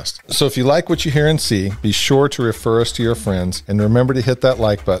podcast. So if you like what you hear and see, be sure to refer us to your friends, and remember to hit that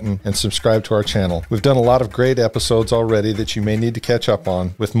like button and subscribe to our channel. We've done a lot of great episodes already that you may need to catch up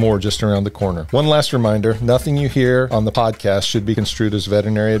on, with more just around the corner. One last reminder, nothing you hear on the podcast should be construed as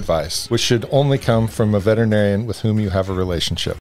veterinary advice, which should only come from a veterinarian with whom you have a relationship.